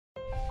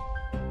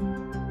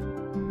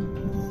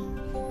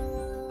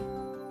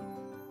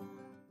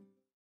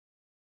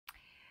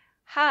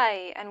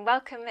Hi and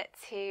welcome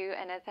to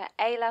another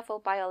A-Level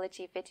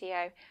biology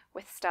video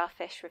with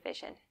Starfish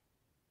Revision.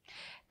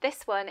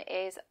 This one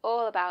is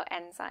all about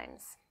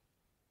enzymes.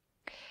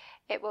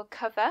 It will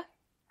cover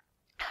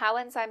how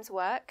enzymes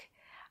work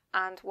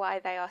and why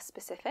they are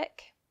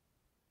specific.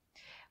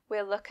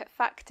 We'll look at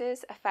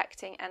factors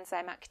affecting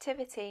enzyme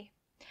activity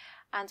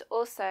and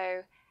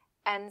also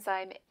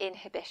enzyme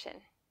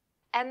inhibition.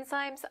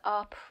 Enzymes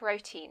are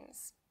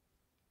proteins.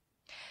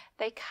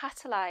 They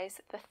catalyse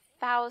the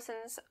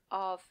thousands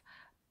of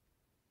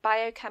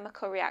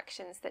biochemical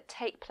reactions that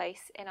take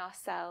place in our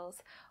cells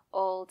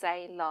all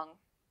day long,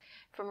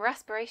 from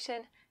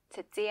respiration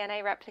to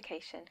DNA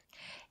replication.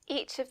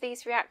 Each of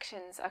these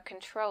reactions are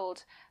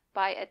controlled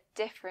by a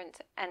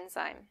different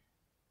enzyme.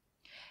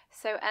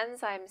 So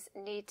enzymes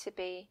need to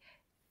be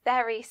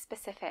very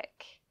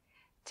specific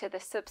to the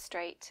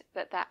substrate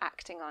that they're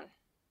acting on.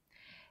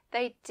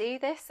 They do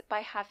this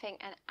by having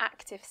an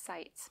active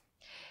site.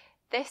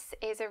 This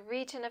is a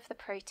region of the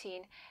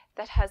protein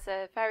that has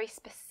a very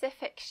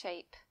specific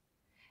shape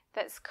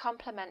that's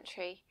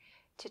complementary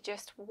to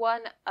just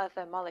one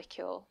other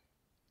molecule,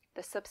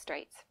 the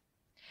substrate.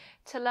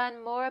 To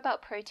learn more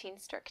about protein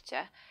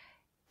structure,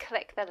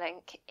 click the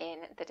link in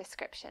the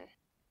description.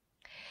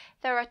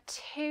 There are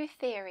two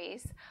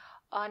theories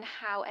on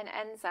how an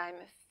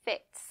enzyme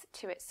fits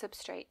to its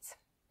substrate.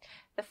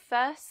 The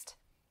first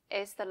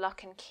is the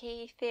lock and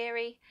key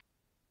theory.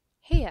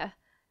 Here,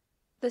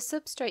 the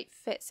substrate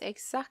fits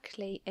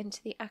exactly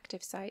into the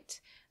active site,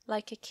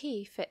 like a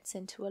key fits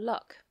into a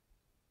lock.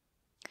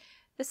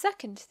 The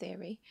second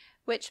theory,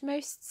 which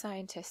most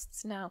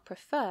scientists now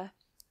prefer,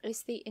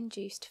 is the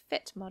induced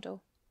fit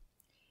model.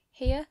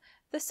 Here,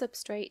 the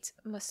substrate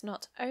must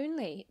not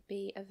only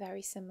be a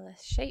very similar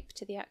shape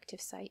to the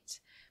active site,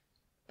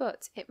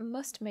 but it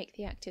must make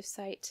the active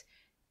site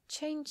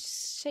change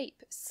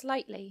shape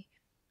slightly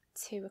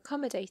to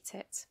accommodate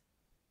it.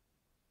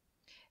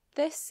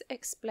 This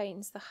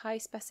explains the high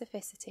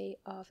specificity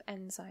of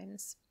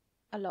enzymes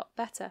a lot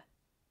better.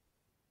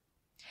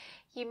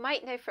 You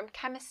might know from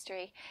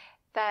chemistry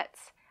that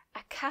a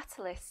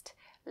catalyst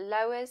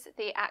lowers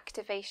the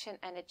activation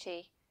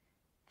energy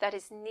that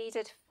is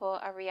needed for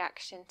a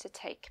reaction to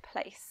take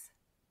place.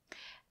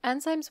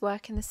 Enzymes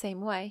work in the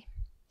same way.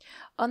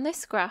 On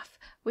this graph,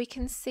 we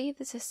can see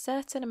that a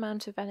certain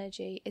amount of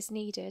energy is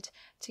needed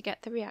to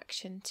get the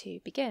reaction to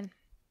begin.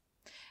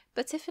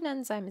 But if an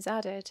enzyme is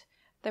added,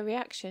 the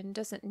reaction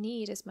doesn't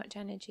need as much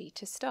energy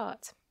to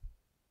start.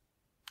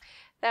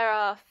 There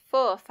are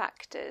 4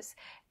 factors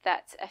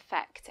that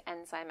affect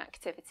enzyme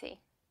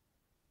activity.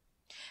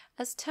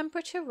 As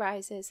temperature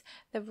rises,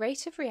 the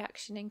rate of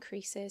reaction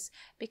increases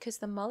because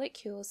the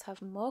molecules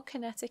have more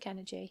kinetic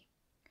energy.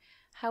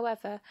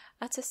 However,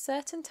 at a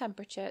certain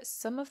temperature,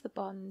 some of the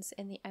bonds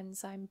in the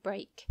enzyme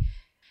break,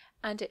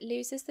 and it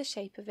loses the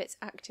shape of its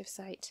active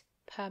site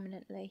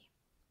permanently.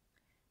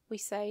 We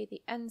say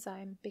the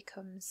enzyme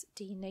becomes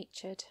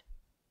denatured.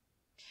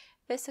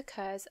 This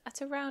occurs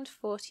at around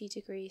 40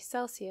 degrees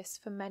Celsius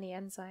for many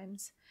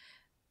enzymes,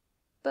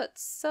 but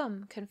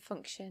some can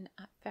function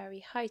at very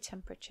high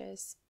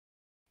temperatures.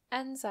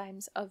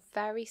 Enzymes are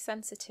very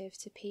sensitive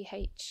to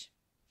pH.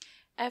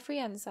 Every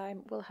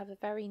enzyme will have a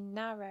very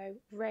narrow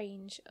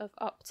range of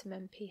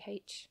optimum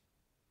pH.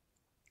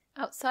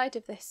 Outside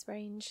of this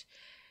range,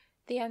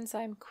 the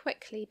enzyme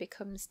quickly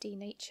becomes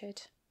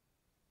denatured.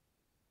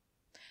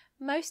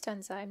 Most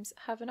enzymes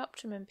have an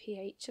optimum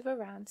pH of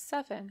around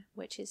 7,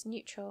 which is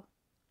neutral,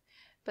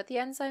 but the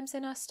enzymes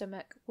in our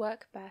stomach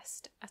work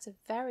best at a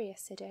very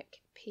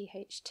acidic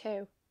pH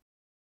 2.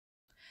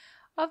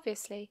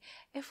 Obviously,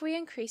 if we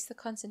increase the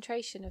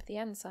concentration of the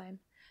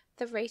enzyme,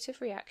 the rate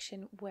of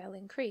reaction will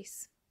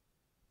increase.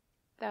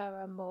 There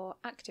are more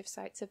active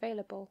sites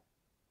available.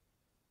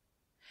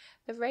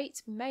 The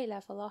rate may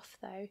level off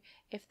though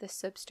if the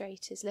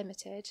substrate is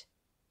limited.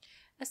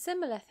 A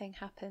similar thing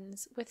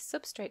happens with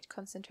substrate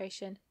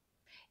concentration.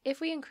 If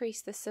we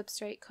increase the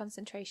substrate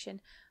concentration,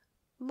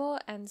 more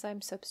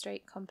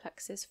enzyme-substrate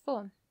complexes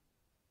form.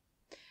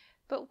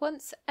 But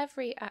once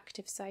every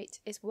active site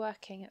is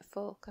working at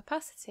full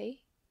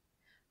capacity,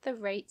 the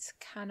rate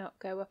cannot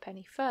go up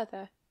any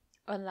further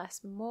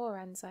unless more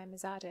enzyme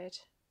is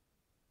added.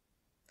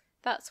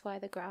 That's why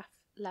the graph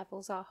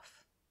levels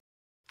off.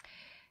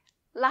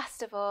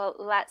 Last of all,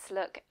 let's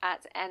look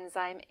at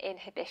enzyme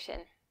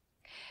inhibition.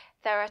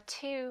 There are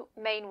 2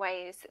 main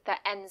ways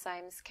that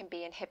enzymes can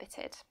be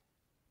inhibited.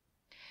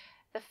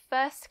 The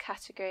first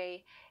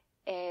category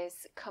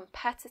is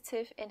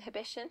competitive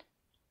inhibition,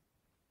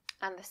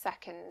 and the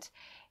second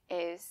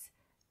is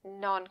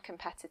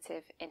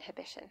non-competitive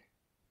inhibition.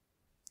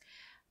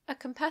 A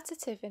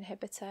competitive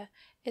inhibitor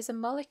is a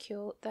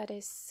molecule that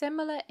is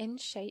similar in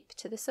shape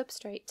to the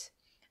substrate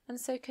and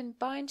so can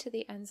bind to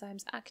the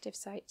enzyme's active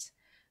site,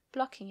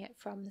 blocking it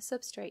from the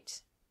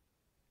substrate.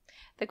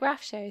 The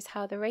graph shows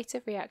how the rate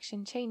of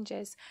reaction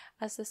changes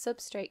as the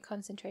substrate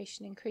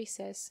concentration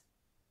increases.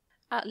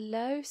 At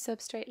low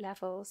substrate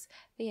levels,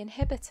 the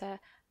inhibitor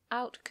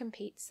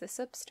outcompetes the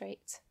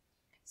substrate,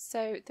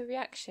 so the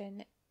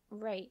reaction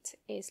rate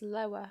is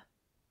lower.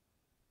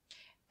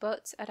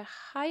 But at a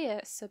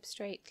higher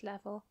substrate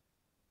level,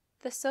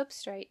 the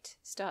substrate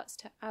starts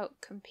to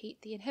outcompete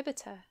the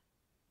inhibitor,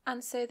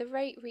 and so the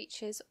rate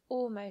reaches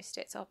almost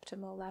its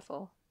optimal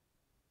level.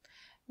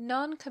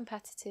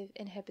 Non-competitive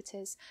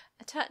inhibitors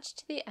attach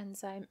to the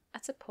enzyme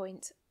at a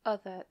point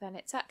other than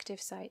its active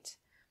site,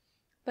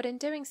 but in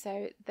doing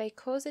so they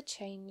cause a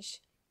change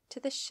to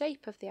the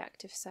shape of the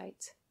active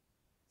site,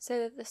 so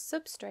that the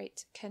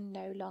substrate can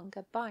no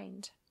longer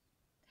bind.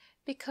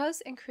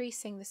 Because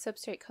increasing the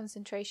substrate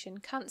concentration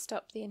can't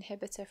stop the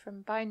inhibitor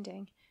from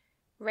binding,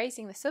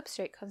 raising the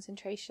substrate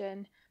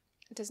concentration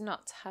does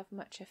not have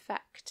much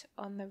effect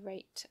on the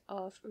rate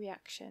of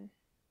reaction,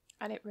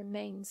 and it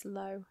remains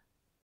low.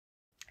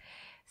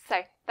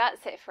 So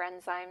that's it for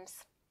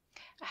enzymes.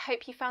 I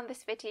hope you found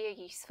this video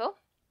useful,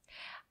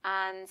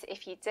 and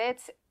if you did,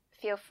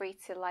 feel free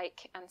to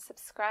like and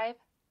subscribe,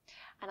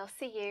 and I'll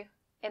see you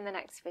in the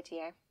next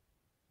video.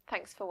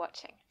 Thanks for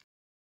watching.